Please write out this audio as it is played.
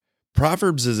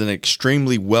Proverbs is an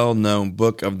extremely well-known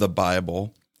book of the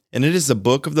Bible, and it is a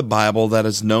book of the Bible that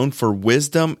is known for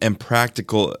wisdom and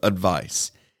practical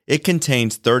advice. It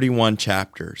contains 31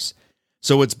 chapters,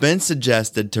 so it's been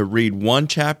suggested to read one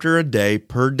chapter a day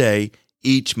per day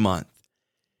each month.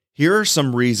 Here are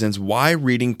some reasons why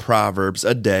reading Proverbs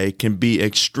a day can be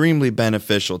extremely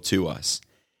beneficial to us.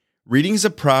 Reading a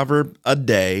proverb a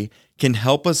day can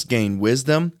help us gain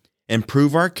wisdom,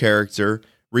 improve our character,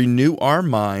 renew our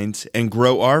minds, and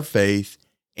grow our faith,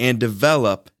 and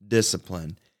develop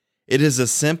discipline. It is a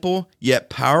simple yet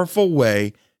powerful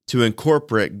way to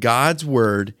incorporate God's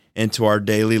Word into our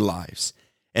daily lives.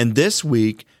 And this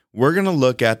week, we're going to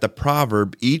look at the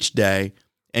proverb each day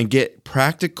and get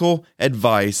practical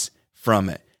advice from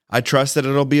it. I trust that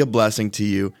it'll be a blessing to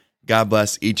you. God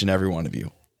bless each and every one of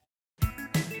you.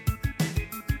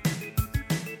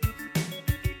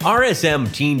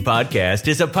 RSM Teen Podcast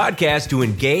is a podcast to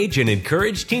engage and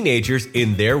encourage teenagers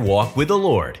in their walk with the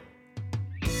Lord.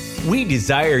 We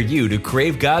desire you to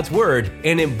crave God's Word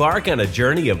and embark on a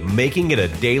journey of making it a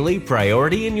daily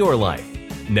priority in your life.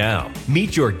 Now,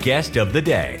 meet your guest of the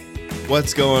day.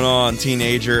 What's going on,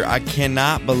 teenager? I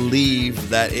cannot believe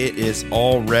that it is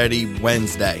already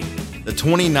Wednesday, the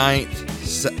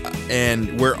 29th,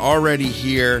 and we're already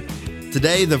here.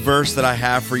 Today, the verse that I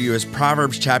have for you is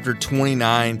Proverbs chapter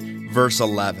 29, verse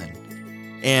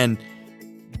 11. And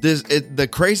the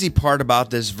crazy part about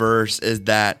this verse is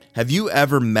that, have you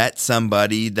ever met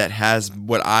somebody that has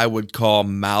what I would call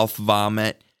mouth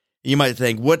vomit? You might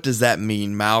think, what does that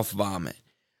mean, mouth vomit?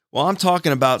 Well, I'm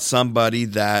talking about somebody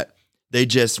that they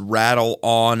just rattle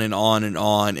on and on and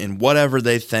on, and whatever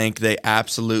they think, they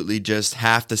absolutely just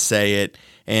have to say it.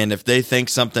 And if they think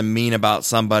something mean about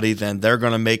somebody, then they're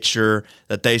going to make sure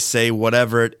that they say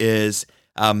whatever it is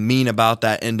mean about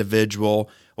that individual.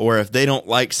 Or if they don't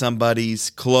like somebody's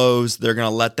clothes, they're going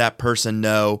to let that person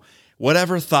know.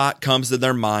 Whatever thought comes to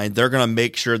their mind, they're going to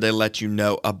make sure they let you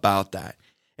know about that.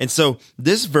 And so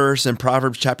this verse in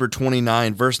Proverbs chapter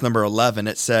 29, verse number 11,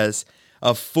 it says,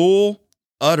 "A fool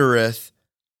uttereth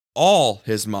all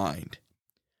his mind,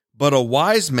 but a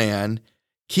wise man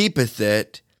keepeth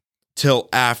it till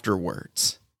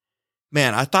afterwards."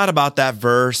 Man, I thought about that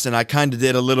verse, and I kind of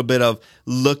did a little bit of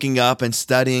looking up and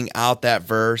studying out that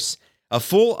verse. A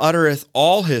fool uttereth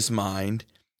all his mind,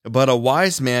 but a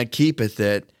wise man keepeth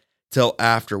it till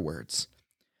afterwards.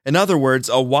 In other words,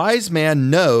 a wise man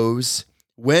knows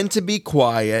when to be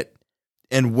quiet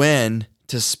and when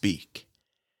to speak.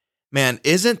 Man,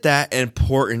 isn't that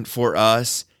important for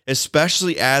us,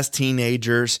 especially as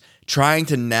teenagers, trying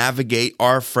to navigate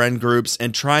our friend groups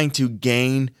and trying to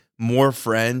gain more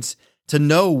friends, to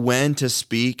know when to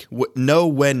speak, know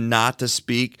when not to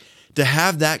speak, to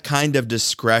have that kind of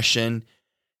discretion,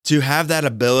 to have that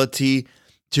ability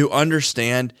to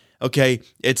understand, okay,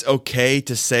 it's okay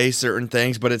to say certain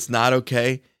things, but it's not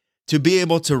okay, to be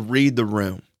able to read the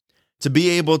room, to be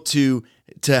able to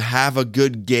have a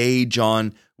good gauge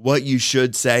on what you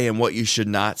should say and what you should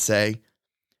not say.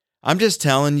 I'm just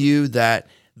telling you that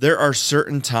there are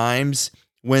certain times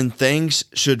when things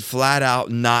should flat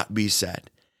out not be said.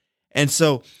 And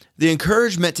so the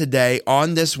encouragement today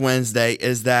on this Wednesday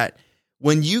is that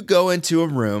when you go into a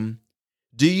room,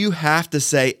 do you have to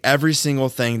say every single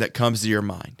thing that comes to your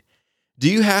mind? Do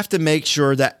you have to make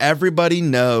sure that everybody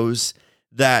knows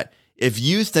that if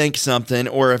you think something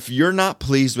or if you're not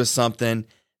pleased with something,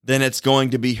 then it's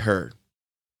going to be heard?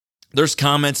 There's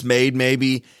comments made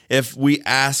maybe if we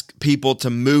ask people to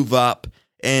move up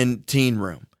in teen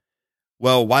room.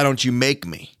 Well, why don't you make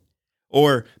me?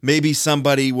 Or maybe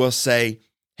somebody will say,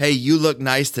 hey, you look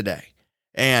nice today.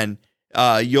 And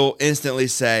you'll instantly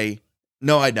say,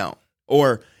 no, I don't.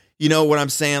 Or, you know what I'm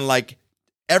saying? Like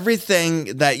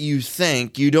everything that you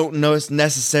think, you don't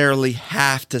necessarily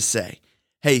have to say.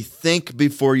 Hey, think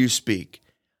before you speak.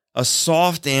 A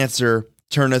soft answer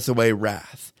turneth away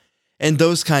wrath. And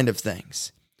those kind of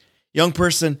things. Young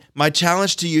person, my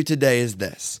challenge to you today is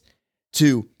this: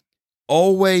 to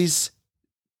always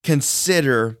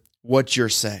consider what you're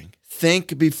saying.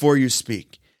 Think before you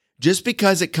speak. Just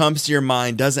because it comes to your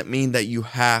mind doesn't mean that you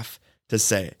have to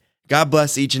say it. God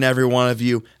bless each and every one of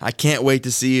you. I can't wait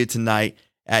to see you tonight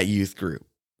at Youth Group.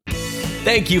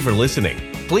 Thank you for listening.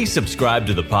 Please subscribe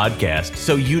to the podcast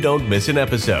so you don't miss an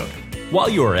episode. While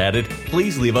you are at it,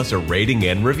 please leave us a rating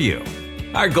and review.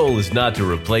 Our goal is not to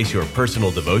replace your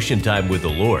personal devotion time with the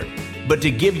Lord, but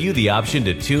to give you the option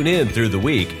to tune in through the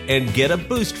week and get a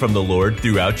boost from the Lord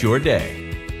throughout your day.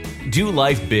 Do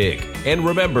life big, and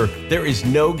remember, there is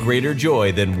no greater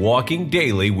joy than walking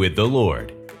daily with the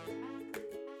Lord.